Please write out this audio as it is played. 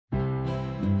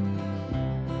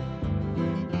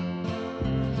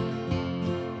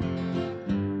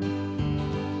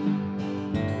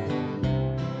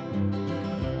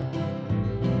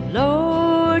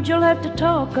Lord, you'll have to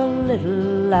talk a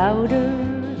little louder.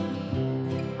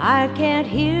 I can't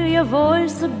hear your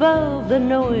voice above the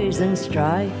noise and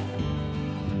strife.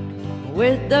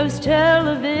 With those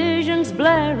televisions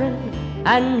blaring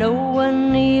and no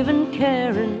one even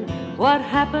caring what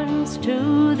happens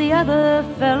to the other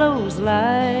fellow's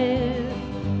life.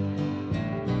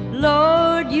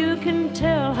 Lord, you can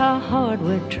tell how hard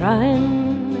we're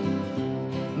trying,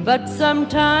 but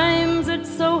sometimes it's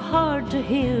so hard to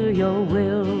hear your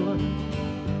will.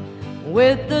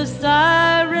 With the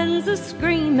sirens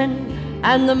a-screaming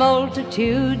and the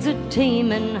multitudes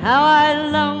a-teeming, how I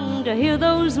long to hear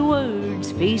those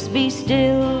words, peace be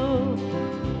still.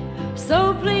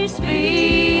 So please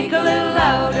speak a little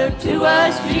louder to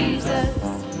us, Jesus.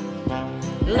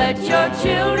 Let your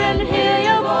children hear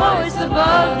your voice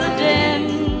above the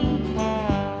din.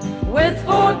 With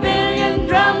 4 billion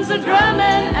drums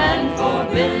a-drumming and 4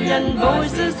 billion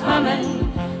voices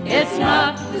humming, it's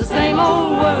not the same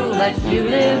old world that you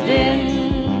lived in.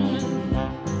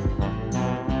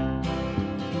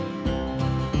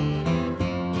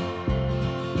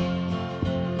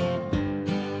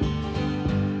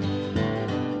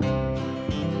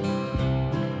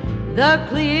 The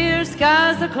clear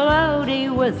skies are cloudy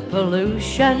with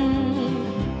pollution.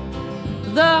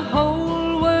 The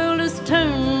whole world is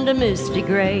turned to misty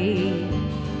gray.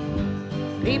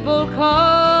 People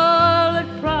call it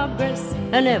progress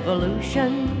and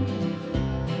evolution.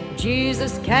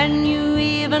 Jesus, can you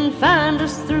even find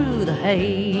us through the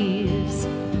haze?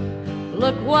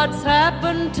 Look what's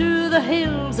happened to the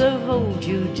hills of old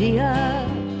Judea,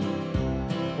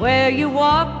 where you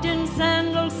walked in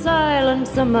sandal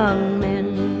silence among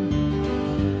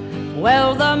men.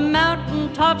 Well, the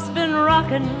mountaintop's been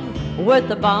rocking with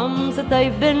the bombs that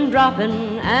they've been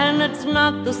dropping, and it's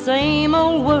not the same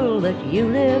old world that you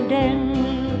lived in.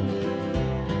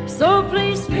 So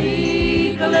please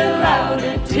speak a little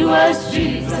louder to us,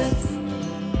 Jesus.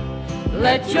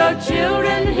 Let your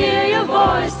children hear your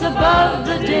voice above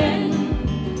the din.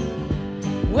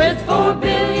 With 4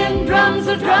 billion drums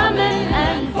a-drumming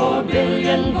and 4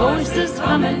 billion voices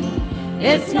humming,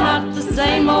 it's not the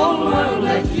same old world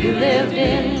that you lived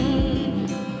in.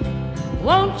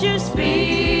 Won't you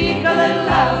speak a little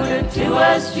louder to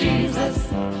us,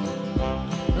 Jesus?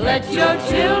 Let your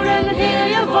children hear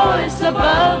your voice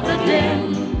above the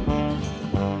din.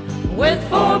 With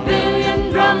 4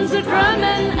 billion drums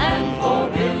a-drumming and 4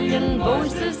 billion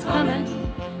voices humming,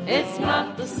 it's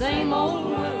not the same old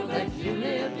world that you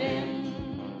lived in.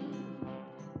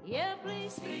 Yeah,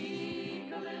 please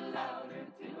speak a little louder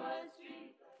to us.